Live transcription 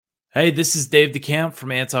Hey, this is Dave DeCamp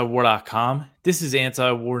from antiwar.com. This is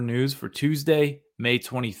anti-war news for Tuesday, May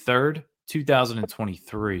 23rd,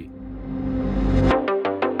 2023.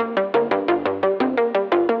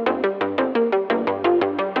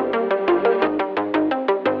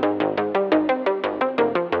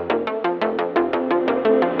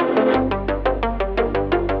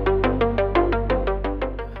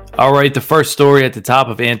 All right, the first story at the top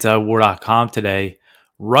of antiwar.com today.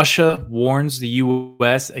 Russia warns the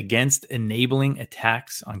U.S. against enabling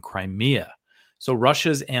attacks on Crimea. So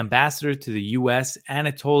Russia's ambassador to the U.S.,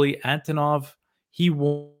 Anatoly Antonov, he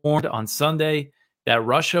warned on Sunday that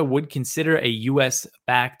Russia would consider a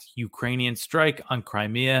U.S.-backed Ukrainian strike on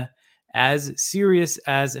Crimea as serious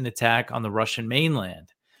as an attack on the Russian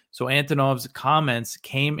mainland. So Antonov's comments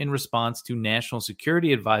came in response to National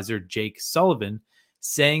Security Advisor Jake Sullivan,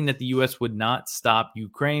 saying that the U.S. would not stop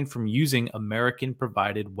Ukraine from using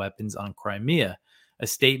American-provided weapons on Crimea, a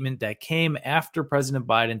statement that came after President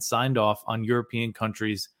Biden signed off on European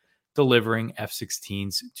countries delivering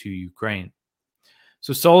F-16s to Ukraine.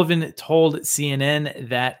 So Sullivan told CNN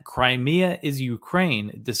that Crimea is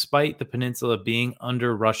Ukraine, despite the peninsula being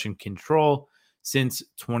under Russian control since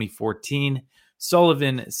 2014.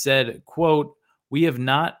 Sullivan said, quote, "We have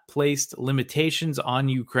not placed limitations on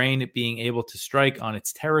Ukraine being able to strike on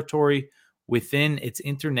its territory within its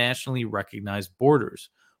internationally recognized borders.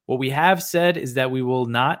 What we have said is that we will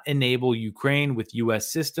not enable Ukraine with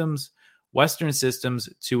U.S. systems, Western systems,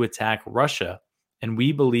 to attack Russia, and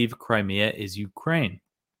we believe Crimea is Ukraine."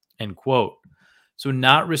 End quote. So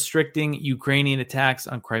not restricting Ukrainian attacks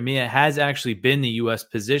on Crimea has actually been the U.S.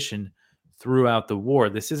 position throughout the war.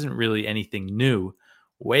 This isn't really anything new.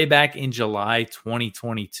 Way back in July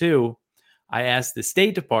 2022, I asked the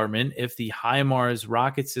State Department if the HIMARS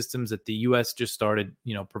rocket systems that the U.S. just started,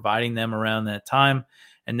 providing them around that time,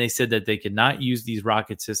 and they said that they could not use these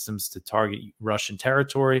rocket systems to target Russian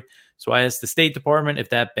territory. So I asked the State Department if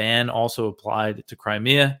that ban also applied to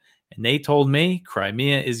Crimea, and they told me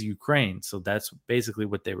Crimea is Ukraine. So that's basically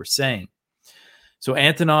what they were saying. So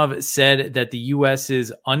Antonov said that the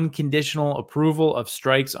U.S.'s unconditional approval of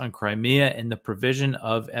strikes on Crimea and the provision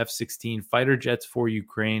of F-16 fighter jets for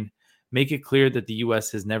Ukraine make it clear that the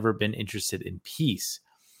U.S. has never been interested in peace.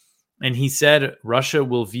 And he said Russia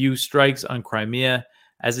will view strikes on Crimea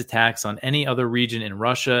as attacks on any other region in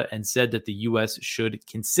Russia, and said that the U.S. should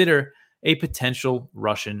consider a potential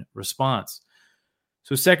Russian response.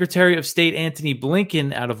 So Secretary of State Antony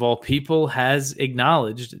Blinken, out of all people, has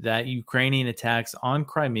acknowledged that Ukrainian attacks on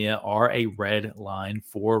Crimea are a red line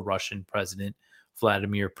for Russian President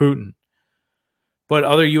Vladimir Putin. But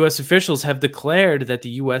other U.S. officials have declared that the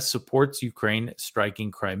U.S. supports Ukraine striking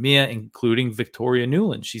Crimea, including Victoria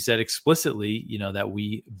Nuland. She said explicitly, that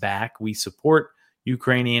we support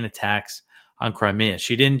Ukrainian attacks on Crimea.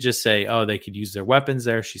 She didn't just say, oh, they could use their weapons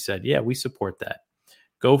there. She said, yeah, we support that.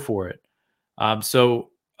 Go for it.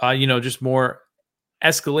 Just more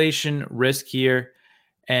escalation risk here.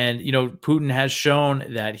 And, Putin has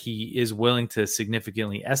shown that he is willing to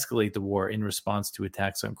significantly escalate the war in response to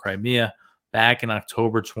attacks on Crimea. Back in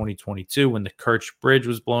October 2022, when the Kerch Bridge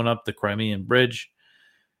was blown up, the Crimean Bridge,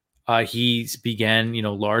 he began,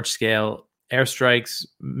 large-scale airstrikes,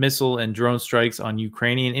 missile and drone strikes on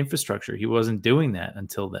Ukrainian infrastructure. He wasn't doing that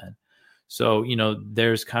until then. So,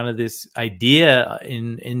 there's kind of this idea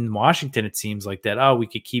in Washington, it seems like that, we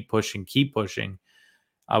could keep pushing.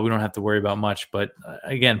 We don't have to worry about much. But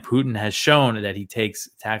again, Putin has shown that he takes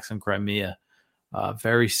attacks on Crimea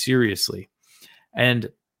very seriously. And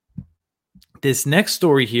this next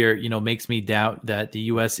story here, makes me doubt that the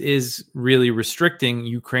U.S. is really restricting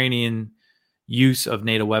Ukrainian use of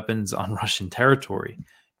NATO weapons on Russian territory.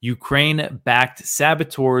 Ukraine-backed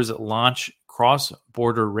saboteurs launch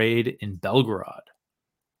cross-border raid in Belgorod.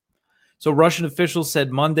 So Russian officials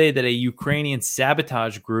said Monday that a Ukrainian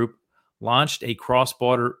sabotage group launched a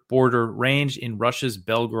cross-border range in Russia's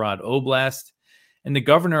Belgorod Oblast, and the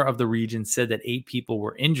governor of the region said that 8 people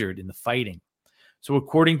were injured in the fighting. So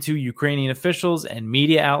according to Ukrainian officials and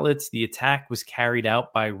media outlets, the attack was carried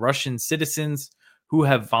out by Russian citizens who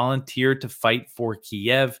have volunteered to fight for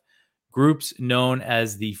Kiev, groups known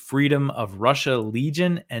as the Freedom of Russia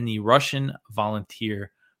Legion and the Russian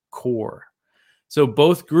Volunteer Corps. So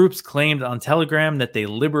both groups claimed on Telegram that they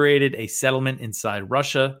liberated a settlement inside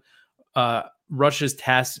Russia. Russia's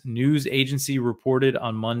TASS news agency reported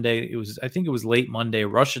on Monday, I think it was late Monday,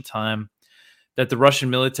 Russia time, that the Russian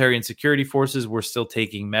military and security forces were still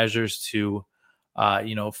taking measures to,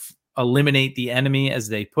 eliminate the enemy, as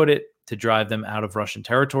they put it, to drive them out of Russian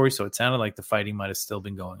territory. So it sounded like the fighting might have still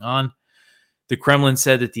been going on. The Kremlin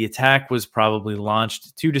said that the attack was probably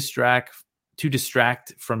launched to distract to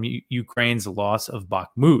distract from Ukraine's loss of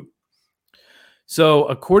Bakhmut. So,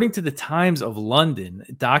 according to the Times of London,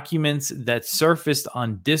 documents that surfaced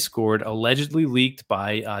on Discord, allegedly leaked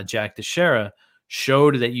by Jack Teixeira,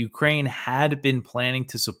 showed that Ukraine had been planning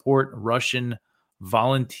to support Russian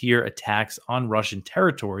volunteer attacks on Russian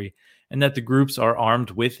territory and that the groups are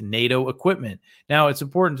armed with NATO equipment. Now, it's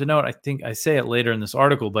important to note, I think I say it later in this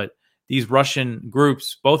article, but these Russian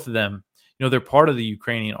groups, both of them, they're part of the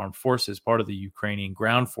Ukrainian armed forces, part of the Ukrainian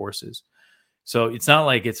ground forces. So it's not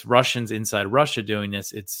like it's Russians inside Russia doing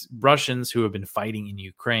this. It's Russians who have been fighting in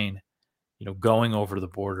Ukraine, going over the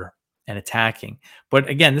border and attacking. But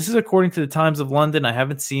again, this is according to the Times of London. I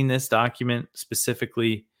haven't seen this document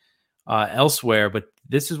specifically elsewhere, but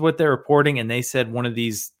this is what they're reporting. And they said one of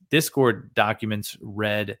these Discord documents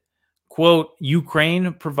read, quote,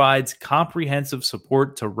 Ukraine provides comprehensive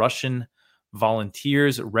support to Russian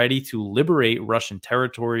volunteers ready to liberate Russian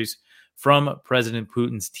territories from President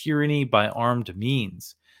Putin's tyranny by armed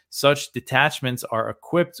means. Such detachments are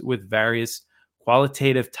equipped with various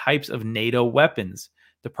qualitative types of NATO weapons.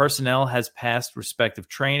 The personnel has passed respective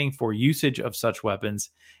training for usage of such weapons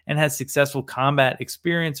and has successful combat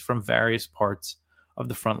experience from various parts of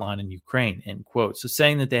the front line in Ukraine, end quote. So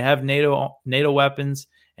saying that they have NATO weapons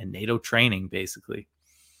and NATO training, basically.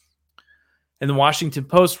 And the Washington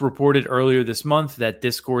Post reported earlier this month that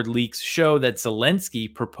Discord leaks show that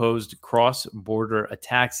Zelensky proposed cross-border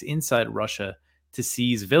attacks inside Russia to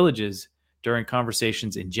seize villages during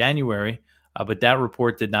conversations in January, but that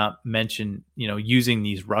report did not mention, using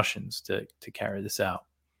these Russians to carry this out.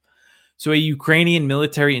 So a Ukrainian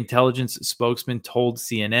military intelligence spokesman told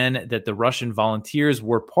CNN that the Russian volunteers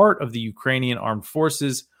were part of the Ukrainian armed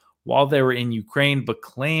forces while they were in Ukraine, but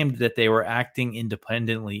claimed that they were acting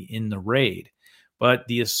independently in the raid. But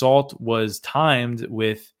the assault was timed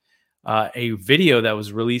with a video that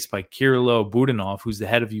was released by Kirilo Budanov, who's the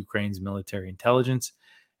head of Ukraine's military intelligence.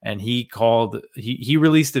 And he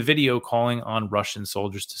released a video calling on Russian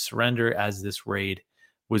soldiers to surrender as this raid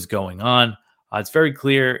was going on. It's very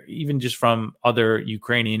clear, even just from other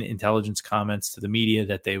Ukrainian intelligence comments to the media,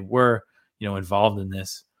 that they were, involved in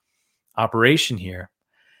this operation here.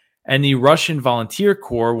 And the Russian Volunteer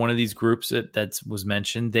Corps, one of these groups that was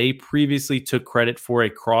mentioned, they previously took credit for a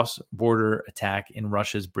cross-border attack in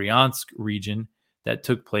Russia's Bryansk region that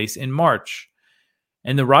took place in March.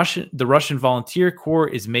 And the Russian Volunteer Corps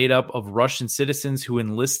is made up of Russian citizens who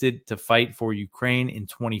enlisted to fight for Ukraine in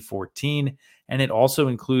 2014, and it also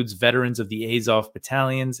includes veterans of the Azov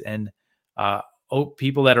battalions and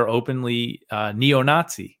people that are openly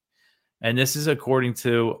neo-Nazi. And this is according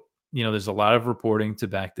to, there's a lot of reporting to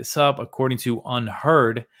back this up. According to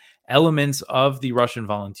Unheard, elements of the Russian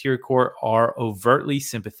Volunteer Corps are overtly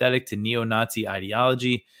sympathetic to neo-Nazi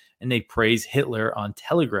ideology, and they praise Hitler on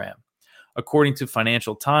Telegram. According to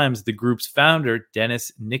Financial Times, the group's founder,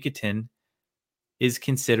 Denis Nikitin, is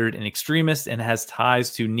considered an extremist and has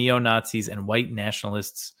ties to neo-Nazis and white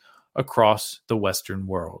nationalists across the Western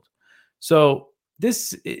world. So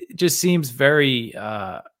this just seems very,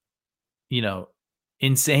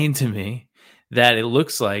 insane to me that it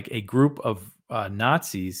looks like a group of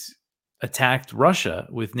Nazis attacked Russia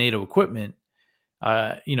with NATO equipment,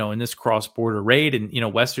 in this cross-border raid.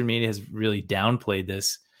 And, Western media has really downplayed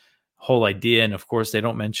this whole idea. And of course, they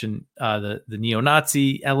don't mention the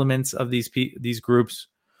neo-Nazi elements of these groups.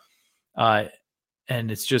 And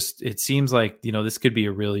it seems like, this could be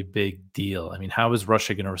a really big deal. I mean, how is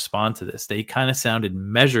Russia going to respond to this? They kind of sounded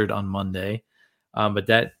measured on Monday, but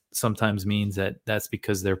that sometimes means that that's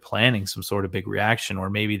because they're planning some sort of big reaction, or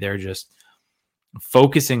maybe they're just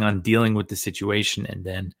focusing on dealing with the situation and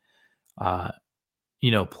then,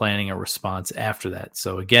 planning a response after that.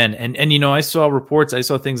 So again, and I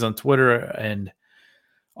saw things on Twitter and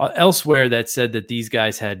elsewhere that said that these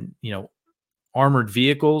guys had, armored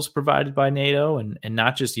vehicles provided by NATO and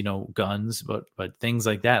not just, guns, but things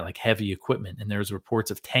like that, like heavy equipment. And there's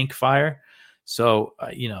reports of tank fire. So,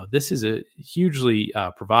 this is a hugely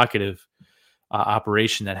provocative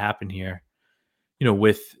operation that happened here,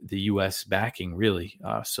 with the U.S. backing, really.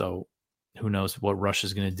 So who knows what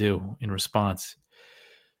Russia's going to do in response.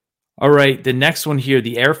 All right, the next one here.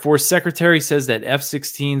 The Air Force Secretary says that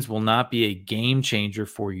F-16s will not be a game changer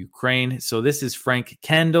for Ukraine. So this is Frank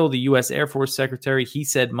Kendall, the U.S. Air Force Secretary. He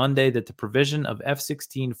said Monday that the provision of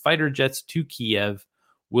F-16 fighter jets to Kiev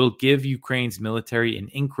will give Ukraine's military an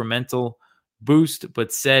incremental boost,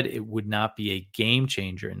 but said it would not be a game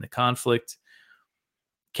changer in the conflict.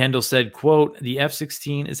 Kendall said, quote, the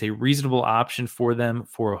F-16 is a reasonable option for them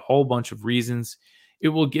for a whole bunch of reasons. It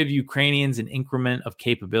will give Ukrainians an increment of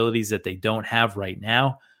capabilities that they don't have right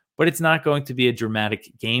now, but it's not going to be a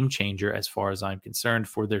dramatic game changer as far as I'm concerned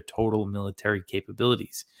for their total military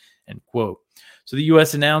capabilities, end quote. So the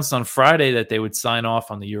U.S. announced on Friday that they would sign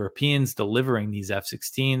off on the Europeans delivering these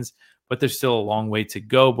F-16s, but there's still a long way to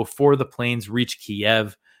go before the planes reach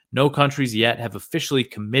Kiev. No countries yet have officially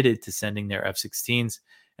committed to sending their F-16s,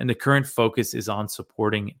 and the current focus is on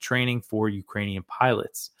supporting training for Ukrainian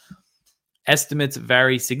pilots. Estimates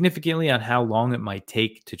vary significantly on how long it might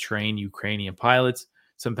take to train Ukrainian pilots.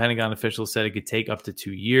 Some Pentagon officials said it could take up to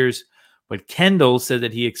 2 years, but Kendall said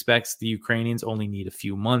that he expects the Ukrainians only need a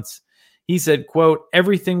few months. He said, quote,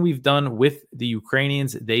 "Everything we've done with the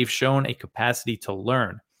Ukrainians, they've shown a capacity to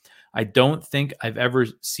learn. I don't think I've ever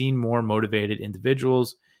seen more motivated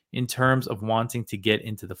individuals in terms of wanting to get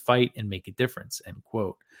into the fight and make a difference," end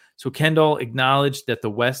quote. So Kendall acknowledged that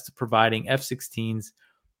the West providing F-16s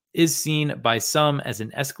is seen by some as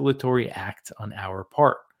an escalatory act on our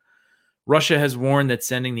part. Russia has warned that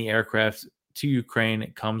sending the aircraft to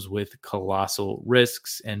Ukraine comes with colossal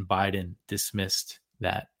risks, and Biden dismissed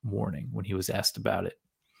that warning when he was asked about it.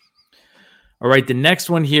 All right, the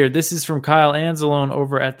next one here, this is from Kyle Anzalone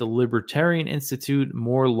over at the Libertarian Institute,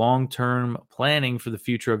 more long-term planning for the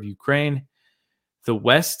future of Ukraine. The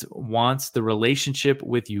West wants the relationship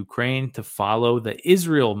with Ukraine to follow the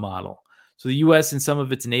Israel model. So the U.S. and some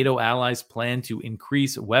of its NATO allies plan to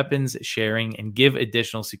increase weapons sharing and give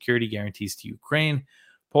additional security guarantees to Ukraine.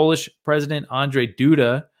 Polish President Andrzej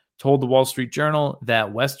Duda told the Wall Street Journal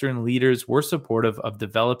that Western leaders were supportive of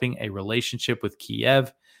developing a relationship with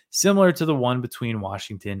Kiev, similar to the one between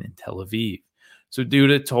Washington and Tel Aviv. So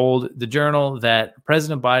Duda told the Journal that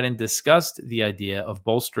President Biden discussed the idea of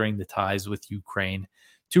bolstering the ties with Ukraine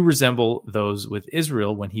to resemble those with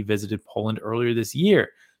Israel when he visited Poland earlier this year.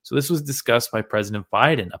 So this was discussed by President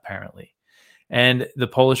Biden, apparently. And the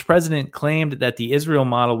Polish president claimed that the Israel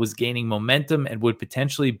model was gaining momentum and would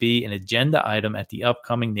potentially be an agenda item at the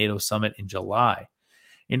upcoming NATO summit in July.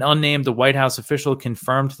 An unnamed White House official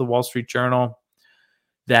confirmed to the Wall Street Journal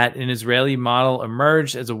that an Israeli model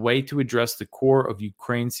emerged as a way to address the core of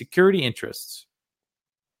Ukraine's security interests,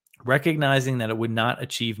 recognizing that it would not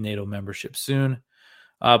achieve NATO membership soon.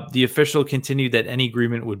 The official continued that any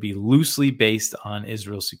agreement would be loosely based on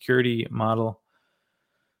Israel's security model.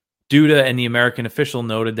 Duda and the American official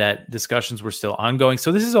noted that discussions were still ongoing.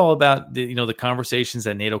 So this is all about the conversations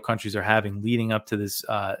that NATO countries are having leading up to this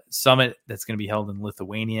summit that's going to be held in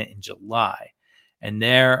Lithuania in July. And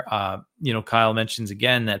there, Kyle mentions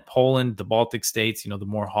again that Poland, the Baltic states, the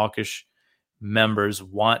more hawkish members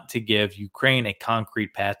want to give Ukraine a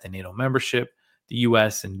concrete path to NATO membership. The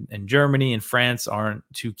U.S. and Germany and France aren't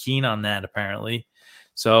too keen on that, apparently.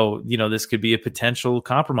 So, this could be a potential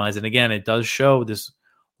compromise. And again, it does show this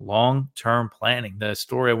long-term planning. The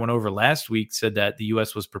story I went over last week said that the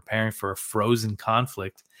U.S. was preparing for a frozen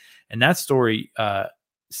conflict. And that story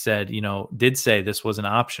did say this was an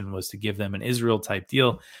option, was to give them an Israel-type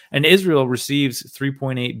deal. And Israel receives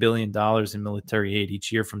 $3.8 billion in military aid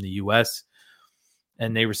each year from the U.S.,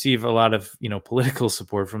 and they receive a lot of, political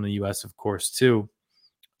support from the U.S., of course, too.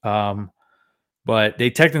 But they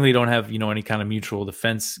technically don't have, any kind of mutual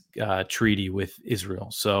defense treaty with Israel.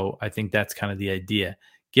 So I think that's kind of the idea.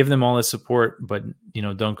 Give them all the support, but,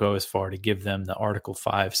 don't go as far to give them the Article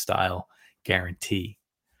 5 style guarantee.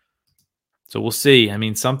 So we'll see. I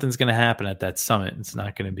mean, something's going to happen at that summit. It's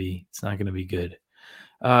not going to be good.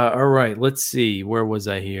 All right, let's see. Where was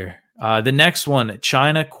I here? The next one,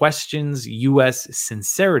 China questions U.S.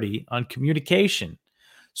 sincerity on communication.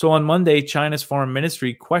 So on Monday, China's foreign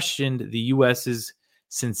ministry questioned the U.S.'s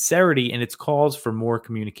sincerity in its calls for more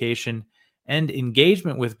communication and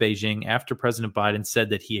engagement with Beijing after President Biden said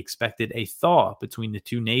that he expected a thaw between the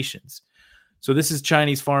two nations. So this is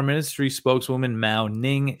Chinese foreign ministry spokeswoman Mao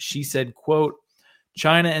Ning. She said, quote,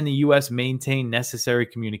 "China and the U.S. maintain necessary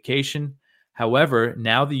communication. However,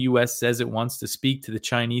 now the U.S. says it wants to speak to the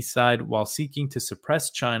Chinese side while seeking to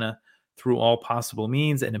suppress China through all possible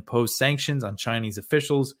means and impose sanctions on Chinese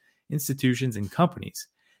officials, institutions, and companies.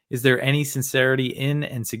 Is there any sincerity in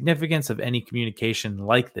and significance of any communication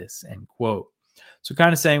like this?" End quote. So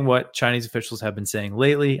kind of saying what Chinese officials have been saying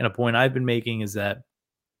lately. And a point I've been making is that,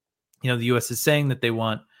 the U.S. is saying that they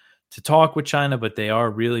want to talk with China, but they are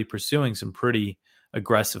really pursuing some pretty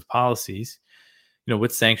aggressive policies,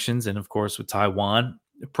 with sanctions and, of course, with Taiwan.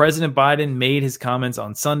 President Biden made his comments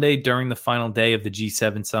on Sunday during the final day of the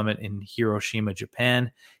G7 summit in Hiroshima, Japan.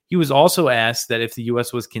 He was also asked that if the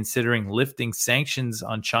U.S. was considering lifting sanctions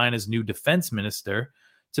on China's new defense minister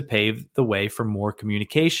to pave the way for more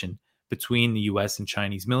communication between the U.S. and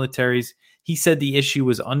Chinese militaries. He said the issue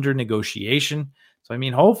was under negotiation. So,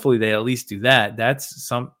 hopefully they at least do that. That's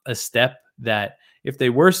a step that if they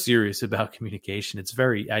were serious about communication,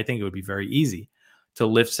 I think it would be very easy to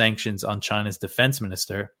lift sanctions on China's defense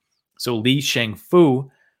minister. So Li Shangfu,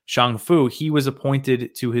 he was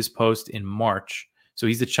appointed to his post in March. So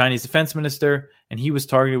he's the Chinese defense minister, and he was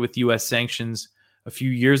targeted with U.S. sanctions a few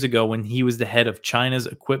years ago when he was the head of China's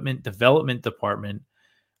Equipment Development Department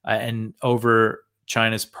and over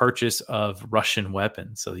China's purchase of Russian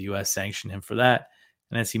weapons. So the U.S. sanctioned him for that.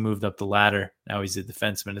 And as he moved up the ladder, now he's the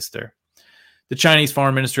defense minister. The Chinese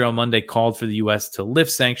foreign ministry on Monday called for the U.S. to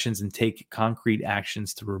lift sanctions and take concrete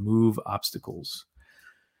actions to remove obstacles.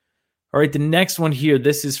 All right, the next one here,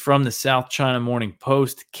 this is from the South China Morning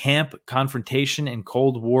Post. Camp confrontation and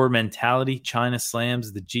Cold War mentality. China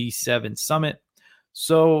slams the G7 summit.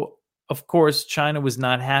 So, of course, China was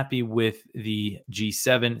not happy with the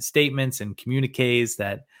G7 statements and communiques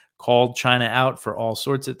that called China out for all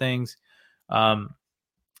sorts of things.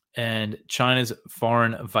 And China's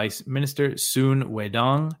foreign vice minister, Sun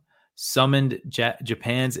Weidong, summoned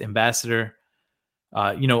Japan's ambassador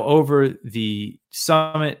over the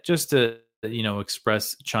summit just to,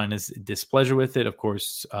 express China's displeasure with it. Of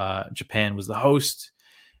course, Japan was the host.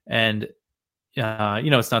 And,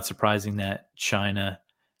 it's not surprising that China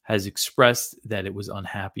has expressed that it was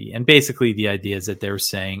unhappy. And basically the idea is that they were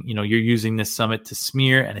saying, you're using this summit to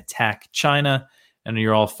smear and attack China, and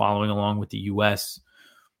you're all following along with the U.S.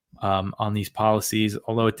 On these policies.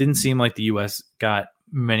 Although it didn't seem like the U.S. got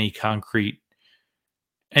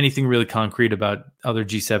anything really concrete about other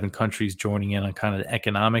G7 countries joining in on kind of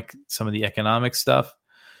some of the economic stuff.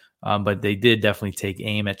 But they did definitely take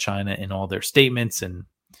aim at China in all their statements. And,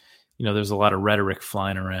 there's a lot of rhetoric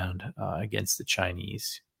flying around against the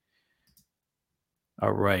Chinese.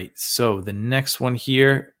 All right. So the next one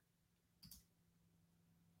here.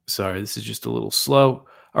 Sorry, this is just a little slow.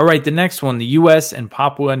 All right, the next one, the U.S. and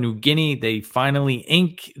Papua New Guinea, they finally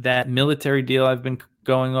ink that military deal I've been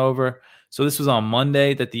going over. So this was on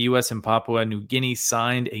Monday that the U.S. and Papua New Guinea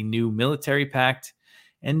signed a new military pact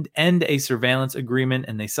and a surveillance agreement,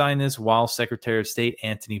 and they signed this while Secretary of State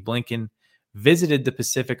Antony Blinken visited the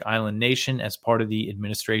Pacific Island nation as part of the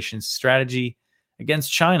administration's strategy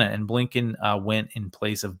against China, and Blinken went in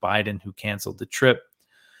place of Biden, who canceled the trip.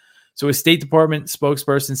 So a State Department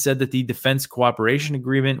spokesperson said that the Defense Cooperation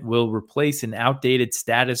Agreement will replace an outdated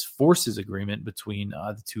status forces agreement between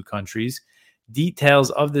the two countries.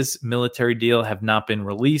 Details of this military deal have not been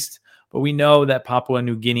released, but we know that Papua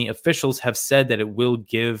New Guinea officials have said that it will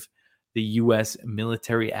give the U.S.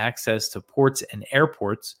 military access to ports and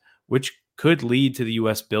airports, which could lead to the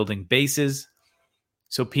U.S. building bases.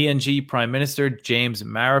 So PNG Prime Minister James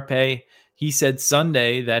Marape, he said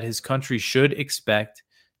Sunday that his country should expect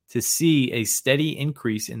to see a steady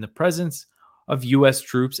increase in the presence of U.S.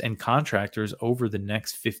 troops and contractors over the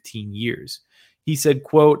next 15 years. He said,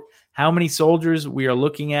 quote, "How many soldiers we are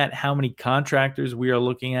looking at, how many contractors we are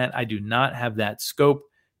looking at, I do not have that scope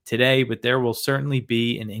today, but there will certainly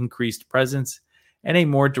be an increased presence and a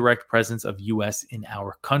more direct presence of U.S. in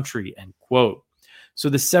our country," end quote. So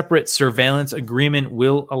the separate surveillance agreement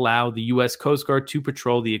will allow the U.S. Coast Guard to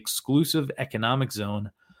patrol the exclusive economic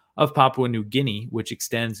zone of Papua New Guinea, which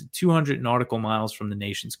extends 200 nautical miles from the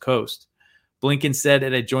nation's coast. Blinken said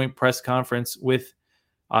at a joint press conference with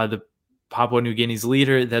the Papua New Guinea's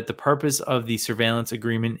leader that the purpose of the surveillance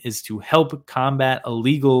agreement is to help combat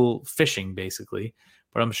illegal fishing, basically.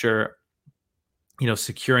 But I'm sure,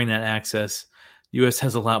 securing that access, the U.S.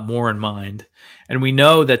 has a lot more in mind. And we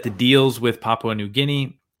know that the deals with Papua New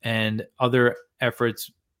Guinea and other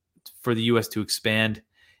efforts for the U.S. to expand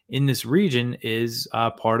in this region is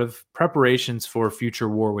part of preparations for future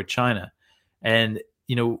war with China. And,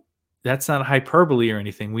 that's not hyperbole or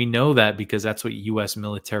anything. We know that because that's what U.S.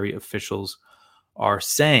 military officials are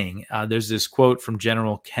saying. There's this quote from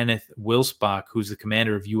General Kenneth Wilsbach, who's the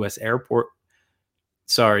commander of he's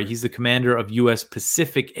the commander of U.S.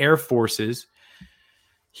 Pacific Air Forces.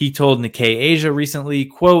 He told Nikkei Asia recently,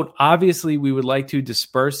 quote, "Obviously, we would like to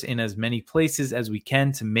disperse in as many places as we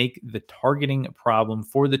can to make the targeting problem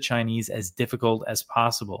for the Chinese as difficult as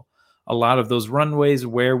possible. A lot of those runways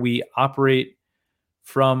where we operate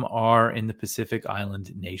from are in the Pacific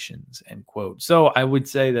Island nations," end quote. So I would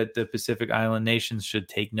say that the Pacific Island nations should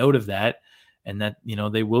take note of that, and that,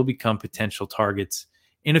 they will become potential targets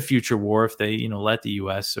in a future war if they, let the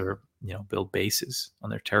U.S. or, build bases on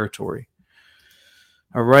their territory.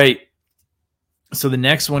 All right. So the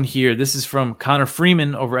next one here, this is from Connor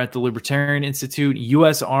Freeman over at the Libertarian Institute.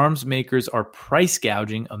 U.S. arms makers are price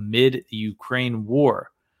gouging amid the Ukraine war.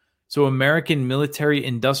 So American military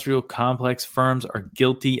industrial complex firms are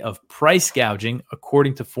guilty of price gouging,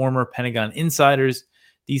 according to former Pentagon insiders.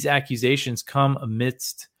 These accusations come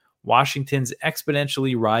amidst Washington's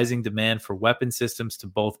exponentially rising demand for weapon systems to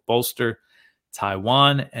both bolster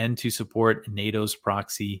Taiwan and to support NATO's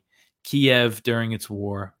proxy, Kiev, during its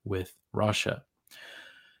war with Russia.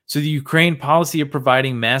 So the Ukraine policy of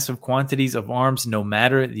providing massive quantities of arms, no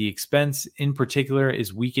matter the expense, in particular,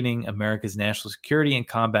 is weakening America's national security and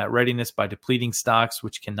combat readiness by depleting stocks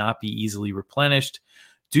which cannot be easily replenished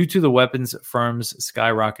due to the weapons firms'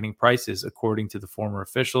 skyrocketing prices, according to the former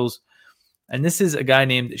officials. And this is a guy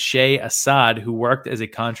named Shay Assad, who worked as a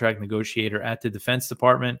contract negotiator at the Defense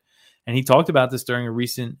Department. And he talked about this during a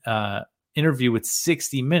recent interview with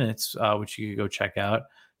 60 Minutes, which you could go check out.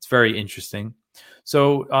 It's very interesting.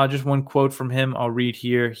 So just one quote from him I'll read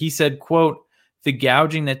here. He said, quote, "The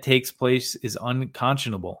gouging that takes place is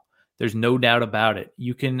unconscionable. There's no doubt about it.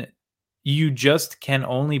 You just can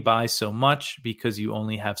only buy so much because you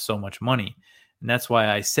only have so much money. And that's why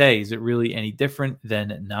I say, is it really any different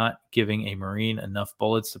than not giving a Marine enough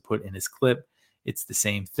bullets to put in his clip? It's the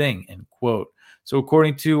same thing," end quote. So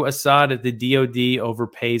according to Assad, the DoD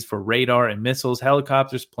overpays for radar and missiles,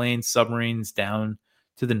 helicopters, planes, submarines, down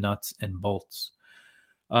to the nuts and bolts.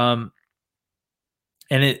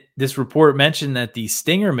 This report mentioned that the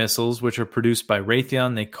Stinger missiles, which are produced by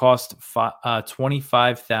Raytheon, they cost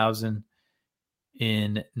 $25,000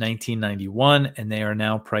 in 1991, and they are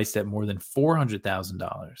now priced at more than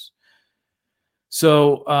 $400,000.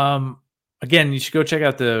 So, again, you should go check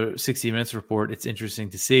out the 60 Minutes report. It's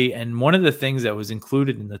interesting to see. And one of the things that was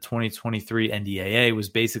included in the 2023 NDAA was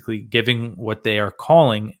basically giving what they are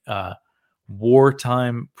calling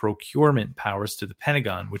wartime procurement powers to the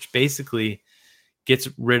Pentagon, which basically gets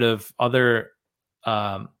rid of other,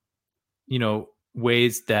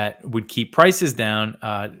 ways that would keep prices down.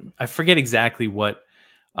 I forget exactly what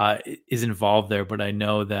is involved there, but I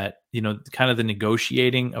know that, kind of the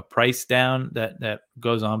negotiating a price down that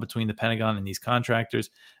goes on between the Pentagon and these contractors.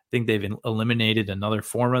 I think they've eliminated another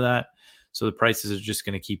form of that. So the prices are just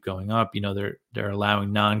going to keep going up. They're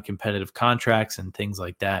allowing non-competitive contracts and things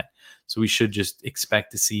like that. So we should just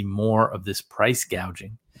expect to see more of this price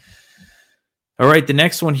gouging. All right, the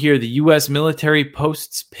next one here, the U.S. military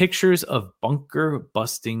posts pictures of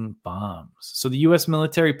bunker-busting bombs. So the U.S.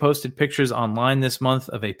 military posted pictures online this month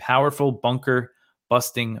of a powerful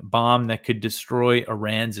bunker-busting bomb that could destroy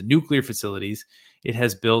Iran's nuclear facilities it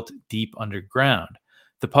has built deep underground.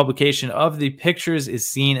 The publication of the pictures is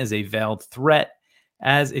seen as a veiled threat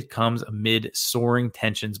as it comes amid soaring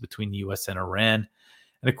tensions between the U.S. and Iran.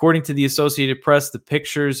 And according to the Associated Press, the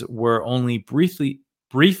pictures were only briefly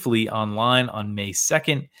online on May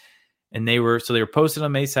 2nd, and they were posted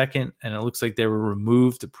on May 2nd, and it looks like they were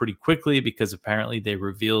removed pretty quickly because apparently they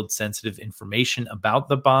revealed sensitive information about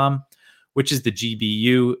the bomb, which is the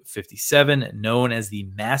GBU-57, known as the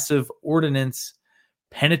Massive Ordnance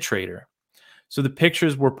Penetrator. So the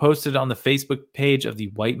pictures were posted on the Facebook page of the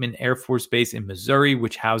Whiteman Air Force Base in Missouri,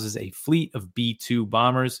 which houses a fleet of B-2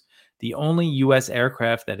 bombers, the only U.S.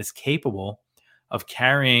 aircraft that is capable of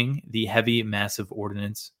carrying the heavy massive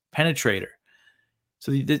ordnance penetrator.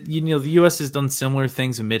 So the U.S. has done similar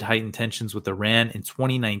things amid heightened tensions with Iran. In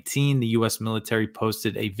 2019, the U.S. military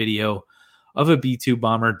posted a video of a B-2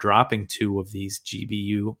 bomber dropping two of these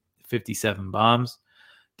GBU-57 bombs.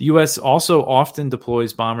 The U.S. also often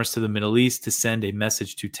deploys bombers to the Middle East to send a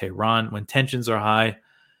message to Tehran when tensions are high.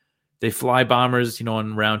 They fly bombers,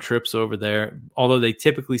 on round trips over there, although they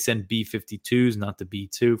typically send B-52s, not the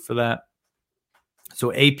B-2 for that.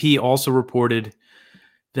 So AP also reported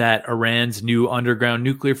that Iran's new underground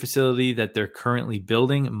nuclear facility that they're currently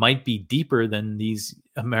building might be deeper than these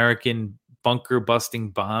American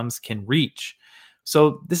bunker-busting bombs can reach.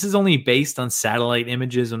 So this is only based on satellite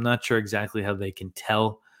images. I'm not sure exactly how they can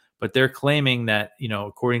tell, but they're claiming that,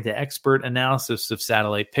 according to expert analysis of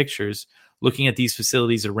satellite pictures, looking at these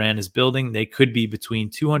facilities Iran is building, they could be between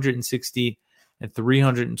 260 and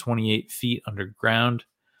 328 feet underground.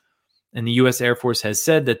 And the U.S. Air Force has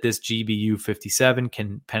said that this GBU-57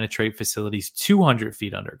 can penetrate facilities 200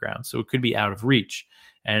 feet underground. So it could be out of reach.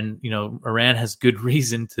 And, Iran has good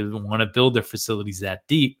reason to want to build their facilities that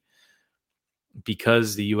deep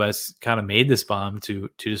because the U.S. kind of made this bomb to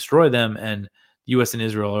destroy them. And the U.S. and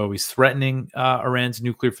Israel are always threatening Iran's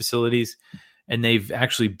nuclear facilities. And they've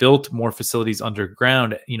actually built more facilities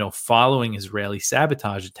underground, following Israeli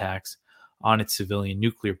sabotage attacks on its civilian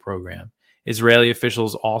nuclear program. Israeli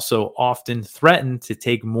officials also often threaten to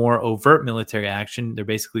take more overt military action. They're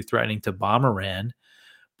basically threatening to bomb Iran.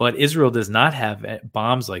 But Israel does not have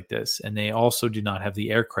bombs like this, and they also do not have the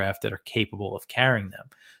aircraft that are capable of carrying them.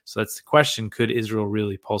 So that's the question. Could Israel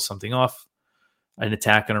really pull something off, an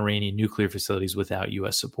attack on Iranian nuclear facilities without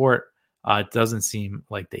U.S. support? It doesn't seem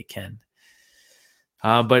like they can.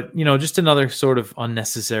 But, just another sort of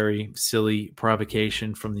unnecessary, silly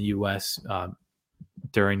provocation from the U.S.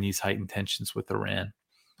 During these heightened tensions with Iran.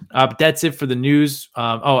 But that's it for the news.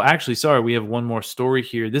 Actually, sorry, we have one more story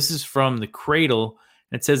here. This is from the Cradle.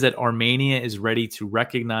 It says that Armenia is ready to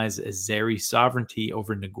recognize Azeri sovereignty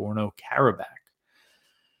over Nagorno-Karabakh.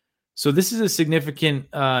 So this is a significant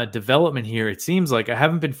development here. It seems like I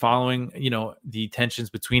haven't been following, the tensions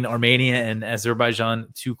between Armenia and Azerbaijan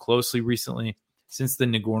too closely recently since the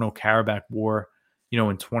Nagorno-Karabakh war, in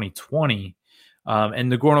 2020.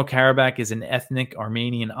 And Nagorno-Karabakh is an ethnic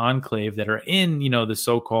Armenian enclave that are in, the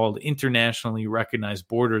so-called internationally recognized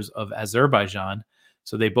borders of Azerbaijan.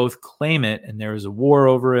 So they both claim it, and there is a war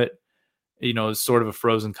over it. It's sort of a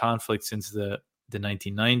frozen conflict since the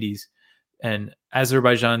 1990s. And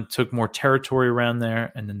Azerbaijan took more territory around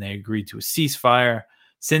there, and then they agreed to a ceasefire.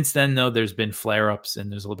 Since then, though, there's been flare-ups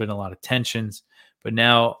and there's been a lot of tensions. But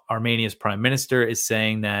now Armenia's prime minister is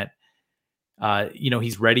saying that,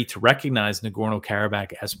 he's ready to recognize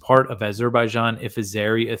Nagorno-Karabakh as part of Azerbaijan if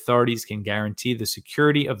Azeri authorities can guarantee the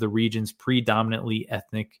security of the region's predominantly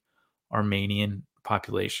ethnic Armenian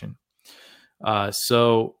population.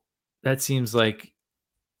 So that seems like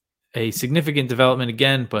a significant development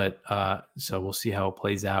again, but so we'll see how it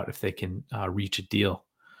plays out if they can reach a deal.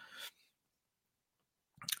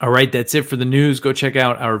 All right, that's it for the news. Go check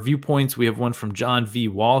out our viewpoints. We have one from John V.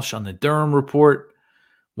 Walsh on the Durham Report,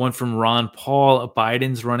 one from Ron Paul,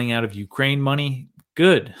 Biden's running out of Ukraine money.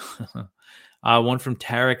 Good. One from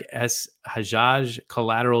Tarek S. Hajjaj,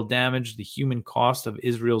 collateral damage, the human cost of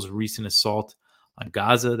Israel's recent assault on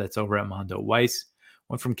Gaza. That's over at Mondo Weiss.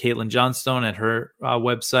 One from Caitlin Johnstone at her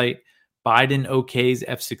website. Biden okays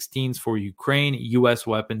F-16s for Ukraine, U.S.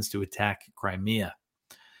 weapons to attack Crimea.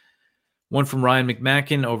 One from Ryan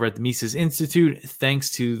McMacken over at the Mises Institute. Thanks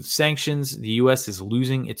to sanctions, the U.S. is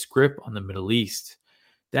losing its grip on the Middle East.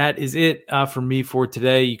 That is it from me for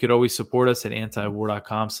today. You could always support us at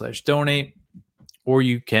antiwar.com/donate, or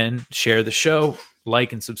you can share the show,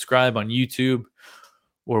 like and subscribe on YouTube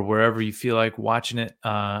or wherever you feel like watching it.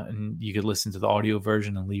 And you could listen to the audio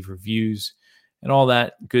version and leave reviews and all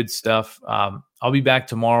that good stuff. I'll be back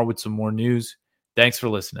tomorrow with some more news. Thanks for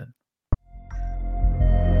listening.